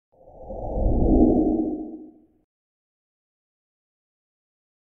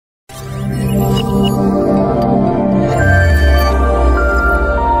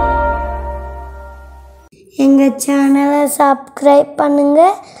Subscribe பண்ணுங்க.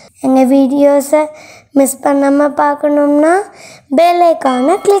 எங்க வீடியோஸை மிஸ் பண்ணாம பார்க்கணும்னா பெல்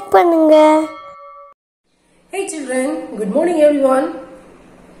ஐகானை கிளிக் பண்ணுங்க. Hey children, good morning everyone.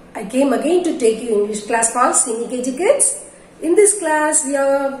 I came again to take you English class for SrKG kids. In this class we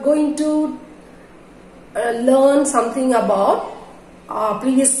are going to learn something about our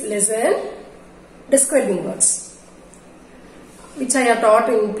previous lesson, describing words, which I have taught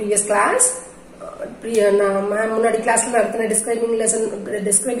in previous class. முன்னாடி கிளாஸ்ல நடத்தின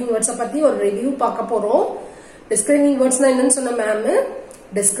describing words பத்தி ஒரு review பார்க்க போறோம். Describing wordsனா என்னன்னு சொன்ன ma'am,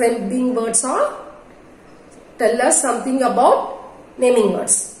 describing words are tell us something about naming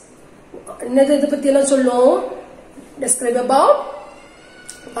words. என்னது இத பத்தி எல்லாம் சொல்லும்? Describe about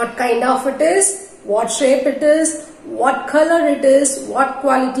what kind of it is, what shape it is, what color it is, what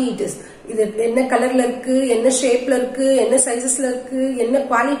quality it is. இது என்ன கலர்ல இருக்கு, என்ன ஷேப்ல இருக்கு, என்ன சைஸஸ்ல இருக்கு, என்ன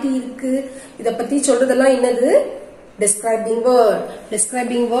குவாலிட்டி இருக்கு, இத பத்தி சொல்றதெல்லாம் என்னது? Describing word.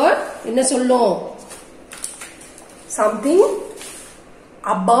 Describing word என்ன சொல்லும்? Something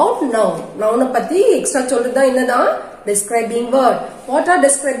about noun. Noun பத்தி எக்ஸ்ட்ரா சொல்றதா என்னதான்? Describing word. What are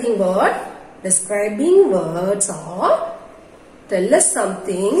describing word? Describing words are tell us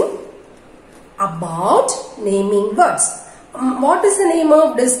something about naming words. What is the name of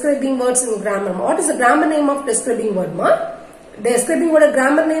describing words in grammar? What is the grammar name of describing word ma? Describing word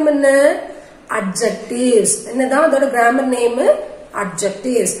grammar name enna? Adjectives. Enna adoda grammar name?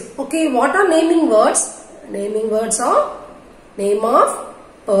 Adjectives. Okay, what are naming words? Naming words are name of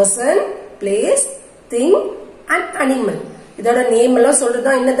person, place, thing and animal. Idoda name alla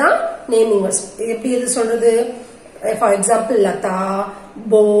solradha enna naming words. Eppadi idu solradhu? For example, Lata,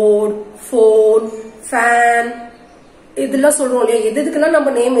 board, phone, fan. இதெல்லாம் சொல்றோம் இல்லையா? எதுக்கெல்லாம் நம்ம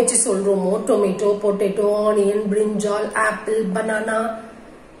name வச்சு சொல்றோமோ, tomato, potato, onion, பிரிஞ்சால், apple, banana,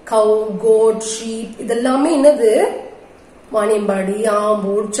 கவ், code, sheep, இதெல்லாமே என்னது? வாணியம்பாடி,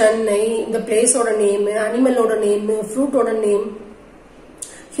 ஆம்பூர், சென்னை, இந்த பிளேஸோட name, அனிமலோட name, ஃப்ரூட்டோட name,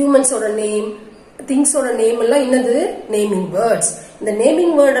 ஹியூமன்ஸோட name, திங்ஸோட name எல்லாம் என்னது? Naming words. இந்த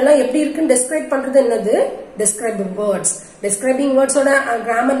நேமிங் வேர்ட் எல்லாம் எப்படி இருக்குன்னு டெஸ்கிரைப் பண்றது என்னது? டெஸ்கிரைபிங் வேர்ட்ஸ். டெஸ்கிரைபிங் வேர்ட்ஸோட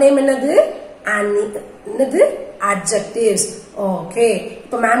கிராமர் நேம் என்னது? என்னது? Adjectives. Okay.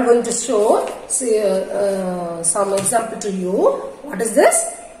 So I am going to show some example to you. What is this?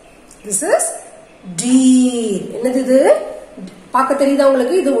 This is deer. என்னது இது? பார்க்க தெரியுதா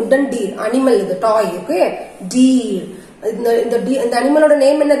உங்களுக்கு? இது wooden deer. Animal இது toy. Okay. Deer. இந்த animalோட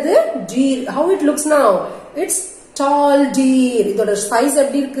நேம் என்னது? Deer. How it looks now? It's tall deer. இதோட size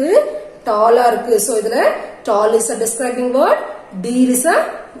எப்படி இருக்கு? Tall-ஆ இருக்கு. So இதுல tall is a describing word. Deer is a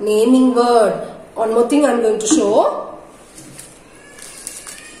naming word. One more thing I am going to show.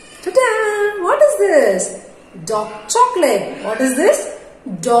 Ta-da! What is this? Dog chocolate. What is this?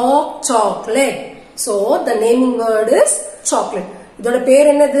 Dog chocolate. So the naming word is chocolate. Idoda per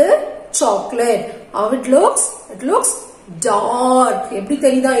enadhu? Chocolate. How it looks? It looks dark. Eppadi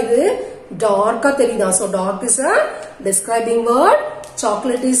theriyudha idu? Dark ah theriyudha. So dark is a describing word.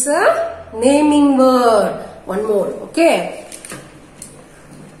 Chocolate is a naming word. One more. Okay.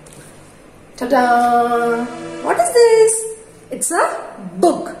 Ta-da! What is this? It's a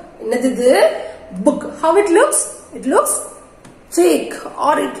book. என்னது இது? Book. How it looks? It looks thick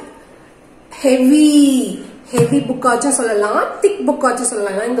or it heavy. Heavy book ஆச்சும் சொல்லலாம், thick book ஆச்சும்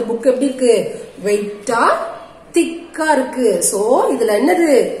சொல்லலாம். இந்த book எப்படி இருக்கு? வெயிட்டா, thick-ஆ இருக்கு. So இதுல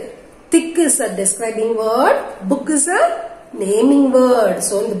என்னது? Thick is a describing word. Book is a naming word.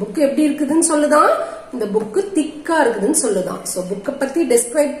 So இந்த book எப்படி இருக்குதுன்னு சொல்லுதான்? இந்த book thick-ஆ இருக்குதுன்னு சொல்லுதான். So book பத்தி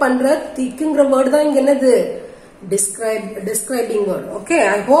describe பண்ற thick-ங்கற word தான் இங்க என்னது? Describing word. Okay,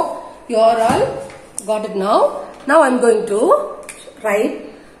 I hope you all got it now. Now I'm going to write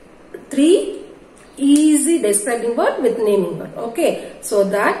 3 easy describing word with naming word. Okay,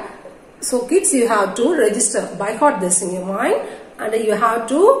 so kids, you have to register by heart this in your mind, and you have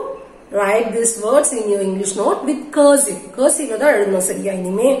to write these words in your English note with cursive. Cursive தான் எழுதணும் சரியா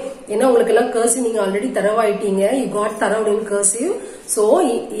இனிமே. ஏன்னா உங்களுக்கு எல்லாம் cursive நீங்க already தரவாயிட்டீங்க. You got thorough in cursive. So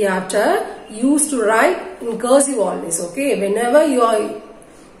you have to use to write in cursive always. Okay. Whenever you are,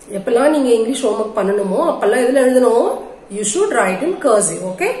 எப்பெல்லாம் நீங்க இங்கிலீஷ் homework பண்ணணுமோ அப்பெல்லாம் எதுல எழுதணும்? You should write in cursive.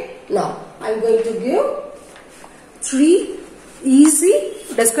 Okay. Now I'm going to give 3 easy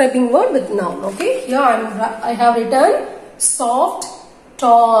describing word with noun. Okay. Here I have written soft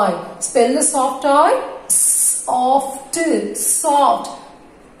toy. Spell the soft toy. Soft. Soft.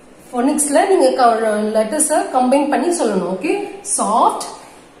 Phonics la neenga letters combine panni sollanum. Okay. Soft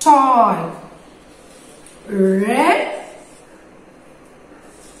toy. Red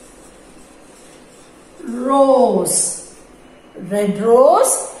rose. Red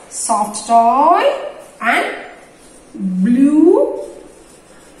rose, soft toy and blue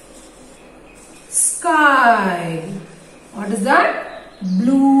sky. What is that?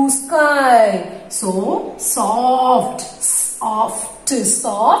 Blue sky. So soft, soft,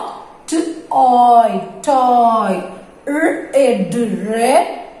 soft, toy, toy. Red, red,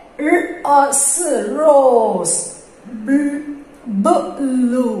 rose. Blue,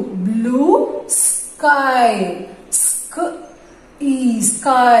 blue sky.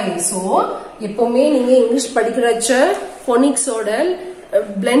 Sky. So எப்பவுமே நீங்க English படிக்கிறச்ச phonics ஓட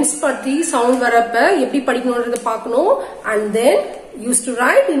blends பத்தி sound வரப்ப எப்படி படிக்கணும்ன்றத பார்க்கணும் and then used to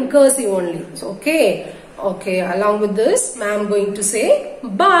write in cursive only. So, okay, along with this ma'am going to say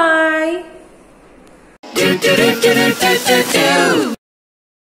bye.